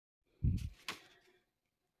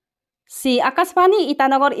Si Akasvani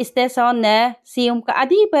Itanagor Station ne sium ka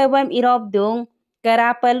adi pewem irob dung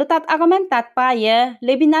kera pelutat argumentat paye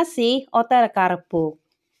lebinasi oter karpuk.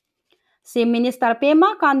 Si Minister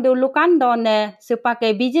Pema Kandu Lukando ne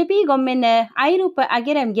supake BJP gomene airu pe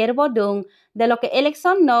agirem gerbodung deloke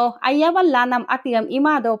election no ayawan lanam atiam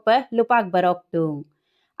imado pe lupak barok dung.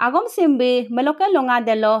 Agom simbi meloke longa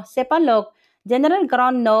delo sepalok General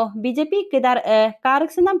Ground no BJP kedar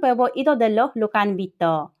kariksenam pebo ido delo lukan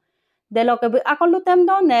bito. Delo ke akon lutem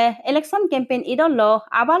do ne election campaign idolo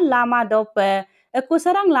abal lama dope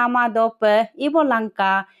kusarang lama dope ibo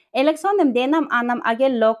langka election dem denam anam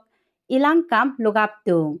agelok ilangkam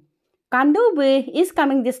lugaptung. Kandu be is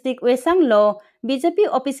coming district wesang lo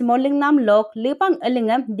BJP office moling nam lok lipang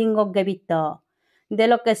elingam dingok gabito.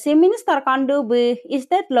 Delo ke si minister kandu be is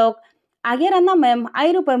that lok agirana mem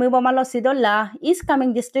airu pemibomalo sidola is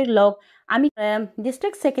coming district lok ami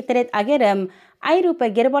district secretariat agerem airu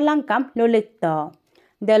pe gerbolangkam lolikto.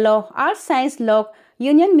 Delo art science lok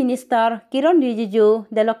Union Minister Kiron Rijiju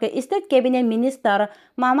delo ke State Cabinet Minister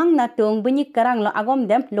Mamang Natung bunyi kerang lo agom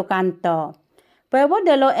dem lukanto. Pebo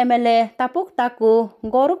delo MLA tapuk taku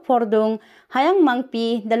goruk fordung hayang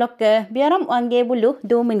mangpi delo ke biaram wange bulu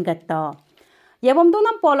dumin gato. Yabom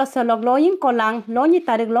dunam polo salok loying kolang lonyi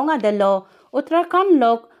tarik longa delo Uttarakhand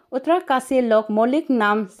lok Uttarakhasi lok molik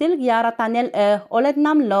nam silk yara tanel olet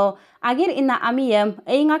nam lo agir ina amiem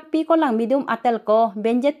ingak pi kolang midum atel ko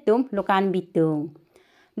benjetum lukan bitung.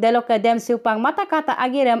 Delo ke dem supang mata kata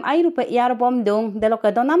agirem airu pe iar bom dung delo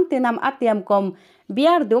ke donam tinam atiam kom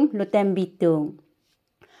biar dum lutem bitung.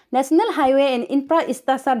 National Highway and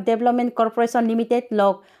Infrastructure Development Corporation Limited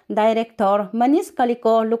lok Director Manish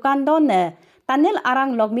Kaliko Lukandone Tanel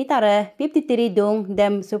arang lok mitare 53 dung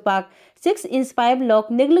dem supak 6-inch pipe lok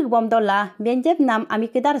niglig bom dola benjep nam ami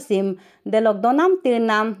kedar sim delok donam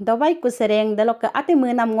tinam dawai kusereng delok ke ate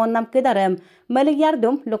menam ngonam kedarem meligyar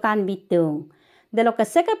dum lukan bitung. Delok ke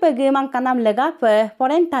seke pegemang kanam lega pe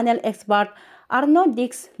foreign tunnel expert Arno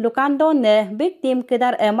Dix Lukandone big team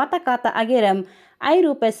kedar mata kata agirem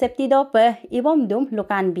airu pe septido pe ibom dum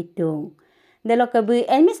lukan bitung. Delo ke bu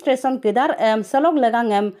administration kedar salog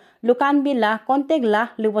legangem lukan bila kontek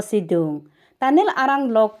la lubosidung. Tanel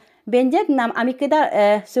arang lok benjet nam ami kedar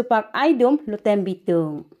supak aidum lutem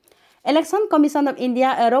bitung. Election Commission of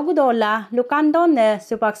India rogudola lukandon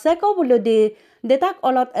supak seko buludi detak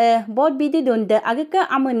olot bot bididun de agike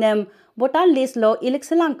amunem botal list lo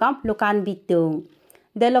ilekselangkam lukan bitung.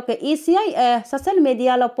 Delo ke ECI social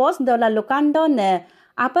media lo post dola lukandon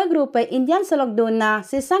apa grupe Indian selok duna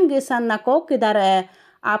sisang gisan na ko kedare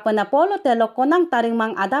apa na polo telo konang taring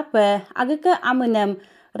mang adape agike amunem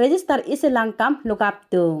register isilangkam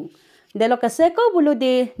lukaptung. Delo ke seko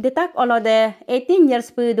buludi detak olode 18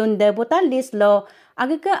 years pudun de botal list lo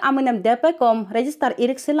agike amunem depe kom register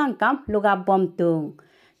irik silangkam lugap bomtung.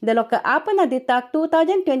 Delo ke apa na detak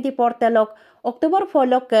 2024 telok Oktober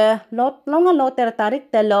folok ke lot longa loter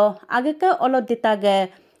tarik telo agike olod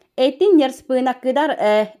detage 18 years puna kedar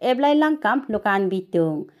eblay langkam lukan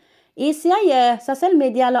bitung. ECI social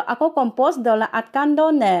media lo ako compose dola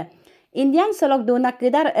atkando ne Indian solok duna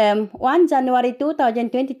kedar 1 January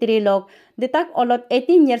 2023 lok detak olot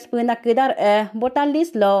 18 years puna kedar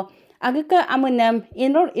botalis lo agike amunem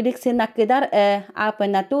inror election na kedar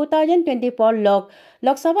apena 2024 lok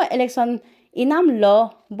Lok Sabha election inam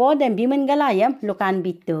lo bodem bimen galayam lukan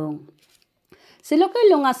bitung. Siloke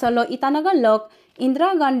longa solo itanaga lok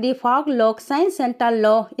Indira Gandhi Fog Lok Science Center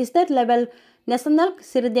Law State Level National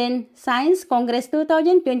Citizen Science Congress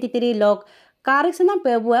 2023 Lok Kariksana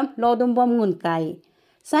Pebuam Lodumbom Ngunkai.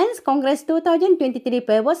 Science Congress 2023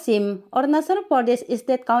 Pebu Sim Arunachal Pradesh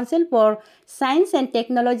State Council for Science and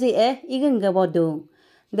Technology Igengebodu.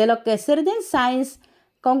 Delok Citizen Science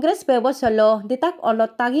Congress Pebu Solo ditak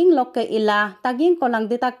olot taging loke ila taging kolang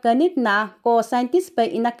ditak ganit na ko scientist pe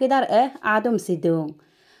inakidar adum sidung.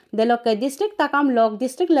 Delo ke district takam lok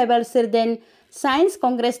district level Citizen Science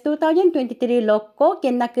Congress 2023 lok ko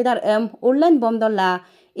kenna kidar ulan bomdola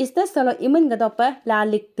iste solo imun gadope la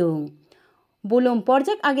liktung. Bulum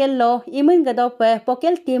project agel lo imun gadope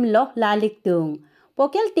pokel team lo la liktung.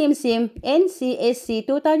 Pokel team sim NCSC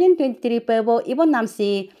 2023 pebo ibon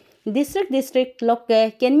namsi district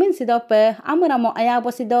loke kenmin sidope amuramo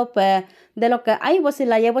ayabo sidope delo ke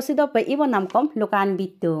ayibosila yebosidope ibon namkom lukan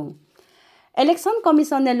bitung. Election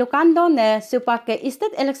Commission ne lukando ne supake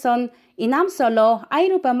state election inam solo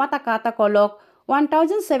airupe mata kata kolok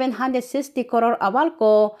 1760 crore awal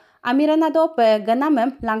ko amirana dope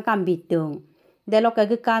ganamem langkam bitung. Delo ke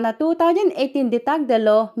gikana 2018 ditak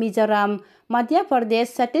delo Mizoram, Madhya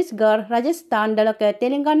Pradesh, Chhattisgarh, Rajasthan delo ke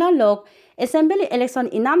Telangana lok Assembly election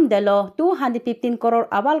inam delo 215 crore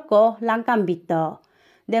abal ko langkam bito.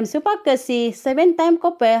 Dem supak kesi 7 time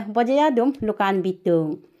kope bojayadum lukan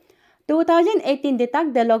bitung. 2018 detak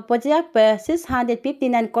delok bojaya pe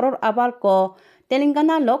 659 crore abal ko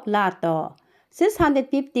Telangana lok lato.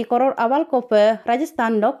 650 crore abal ko pe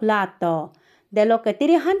Rajasthan lok lato. Delok ke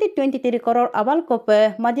 323 crore abal ko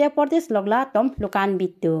pe Madhya Pradesh lok latom lukan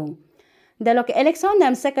bitung. Delok ke election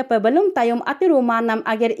nam sekepe belum tayum ati rumah nam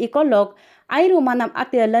agar ikolog ai rumah nam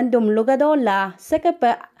ati lendum lugadola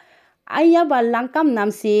sekepe ayabal langkam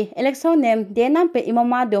nam si election nam denam pe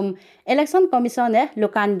imamadum election commissioner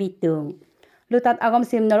lukan bitung. Lutat agam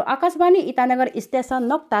simnor Akashvani Itanagar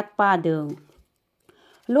station nok tat padung.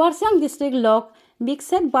 Luar Siang district lok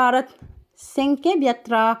Viksit Bharat Sankalp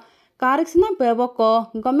Yatra Karakshana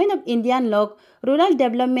Pevoko Government of India lok Rural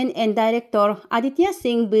Development and Director Aditya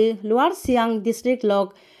Singh B Luar Siang district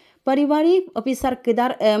lok Paribari Officer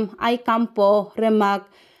Kedar M I Kampo Remak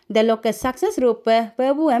delok ke success rupe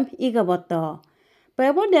pebu em igaboto.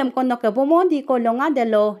 Pebu dem kono ke bomo di ko longa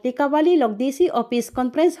delo likabali lok DC Office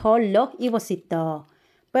Conference Hall lo ibosito.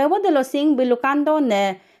 Pebu delo Singh bilukando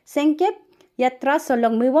ne Sankalp Yatra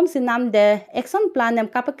solong miwom sinam de action plan em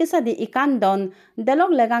kapakisa di ikandon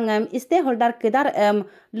delok legangem stakeholder kedar em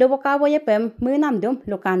lubokabo yepem minam dum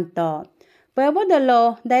lukanto. Pebu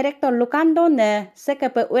delo director lukando ne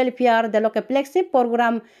sekepe welfare delo ke flagship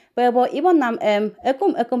program pebu ibon nam em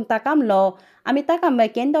ekum takam lo amitakam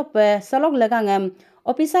me kendo pe solok legangem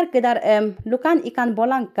officer kedar em lukan ikan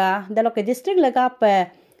bolangka delo ke district lega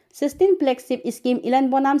pe 16 flagship scheme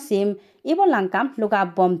ilan bonam sim ibon langkam luga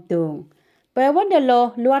bomtung. Pebu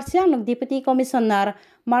delo Luar Siang ng Deputy Commissioner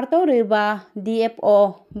Marto Riba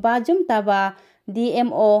DFO Bajum Taba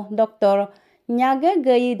DMO Dr. Nyaga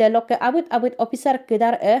Gayi delo ke abut officer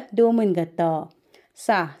kedar domin gato.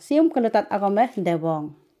 Sa sium kelutat agame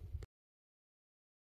debong.